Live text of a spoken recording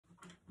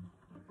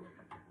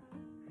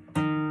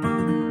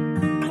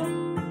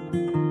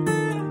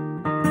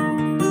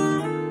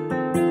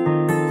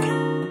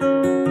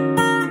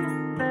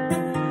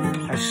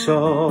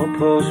saw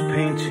Paul's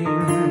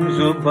paintings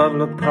above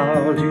the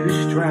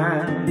Pouldu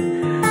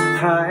strand,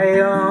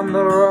 high on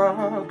the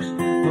rocks,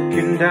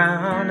 looking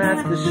down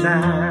at the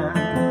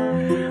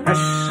sand. I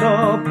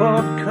saw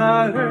both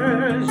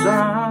colors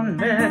on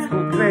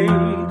metal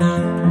plates,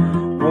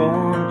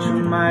 warm to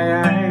my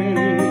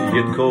eyes,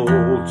 yet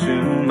cold to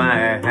my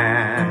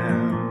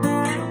hands.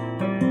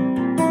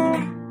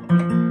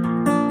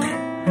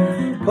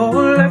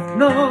 Paul left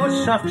no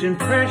soft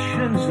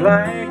impressions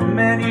like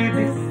many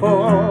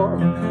before,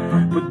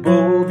 but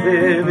bold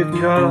vivid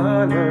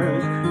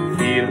colors,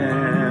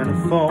 feeling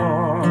a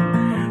form.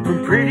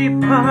 From pretty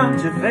Pont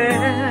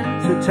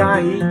Aven to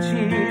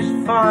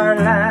Tahiti's far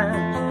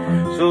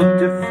lands, so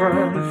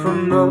different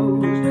from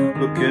those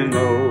looking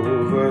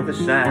over the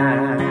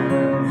sand.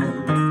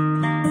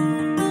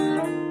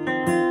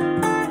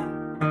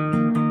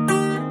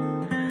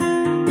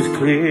 It was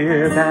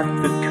clear that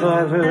the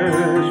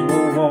colors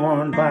were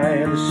worn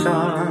by the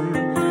sun,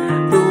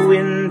 the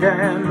wind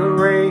and the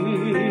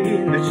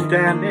rain its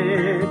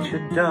damage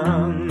had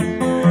done.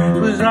 It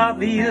was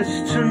obvious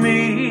to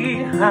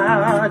me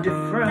how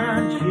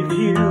different you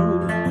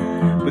viewed,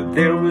 but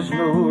there was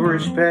no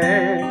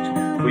respect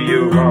for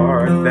your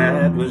art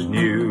that was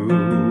new.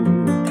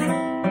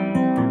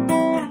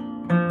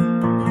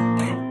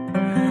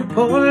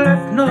 Paul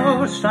left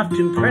no soft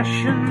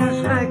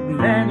impressions like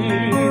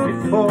many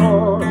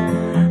before,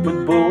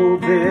 but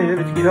bold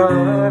vivid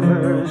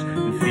colors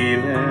and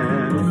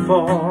feeling of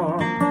form.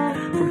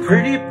 From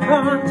pretty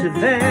Pont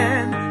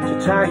Aven to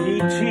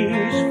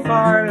Tahiti's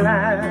far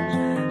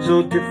lands,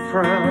 so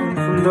different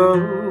from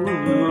those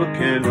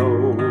looking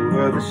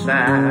over the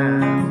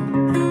sand.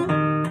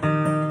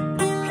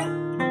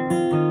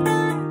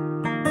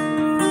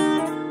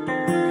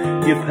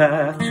 Your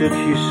path took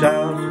you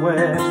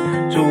southwest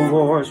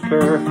towards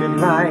perfect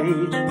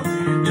light,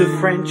 to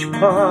French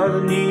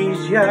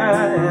Polynesia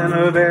and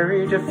a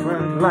very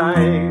different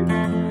life.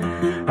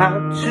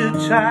 Out to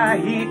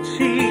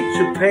Tahiti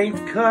to paint,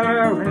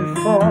 color and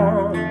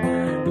form,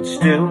 but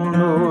still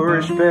no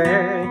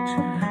respect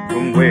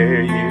from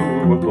where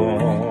you were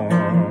born.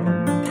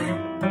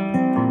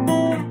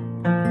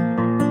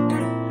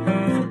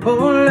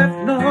 Paul left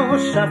no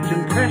soft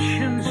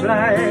impressions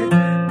like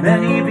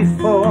many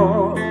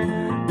before,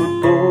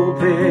 with bold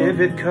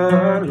vivid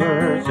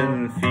colors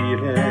and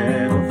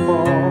feeling of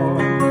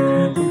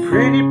form. From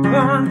pretty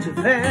Pont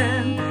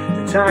Aven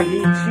to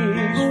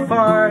Tahiti's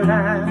far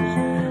lands,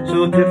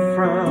 so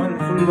different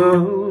from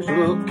those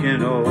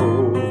looking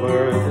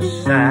over the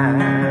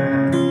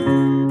sand.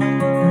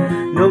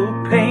 No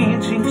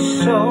painting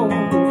sold,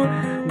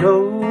 no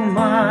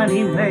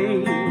money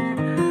made,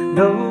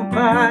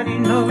 nobody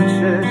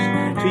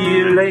noticed till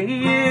you lay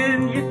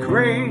in your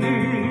grave.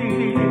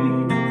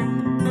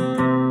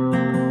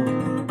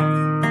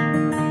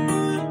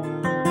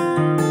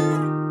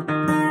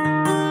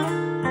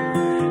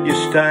 Your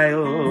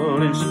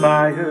style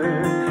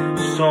inspired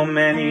so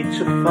many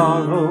to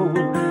follow,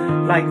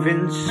 like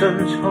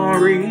Vincent,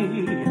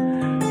 Henri,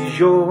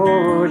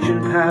 George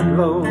and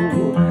Pablo.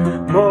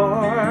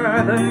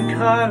 More than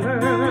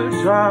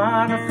colors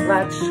on a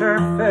flat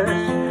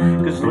surface,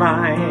 'cause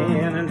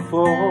line and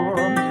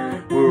form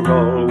were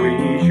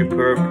always your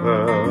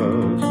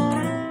purpose.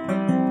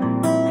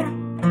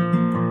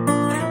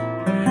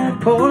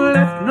 Paul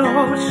left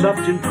no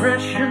soft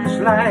impressions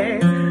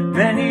like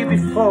many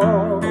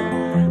before,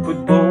 but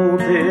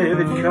bold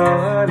vivid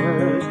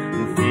colors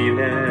and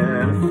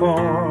feeling of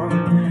form.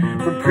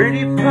 From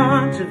pretty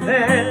Pont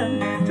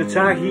Aven to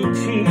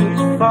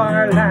Tahiti's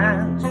far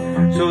lands,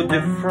 so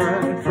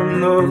different from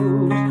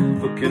those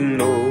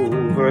looking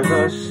over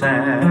the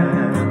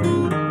sand.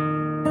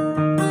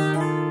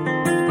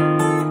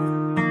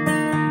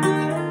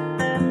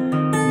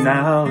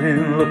 Now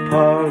in the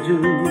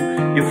Pouldu,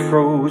 you're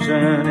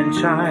frozen in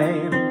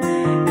time.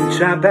 In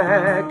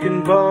Tabac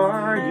and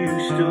bar, you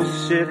still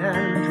sit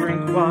and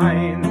drink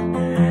wine.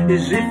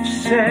 As if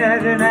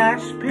set in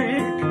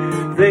aspic,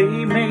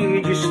 they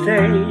made you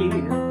stay,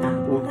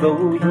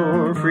 although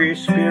your free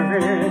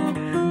spirit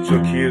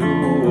took you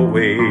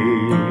away.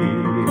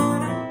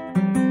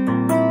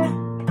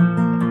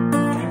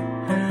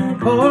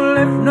 Paul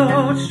left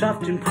no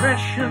soft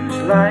impressions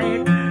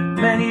like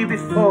many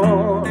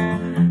before,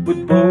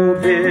 with bold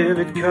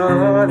vivid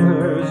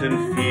colors and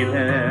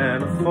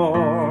feeling of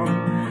form.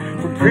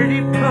 From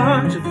pretty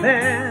Pont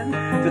Aven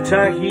to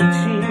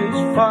Tahiti's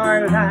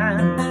far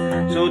lands,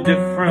 so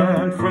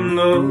different from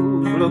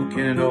those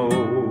looking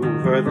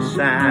over the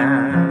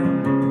sand.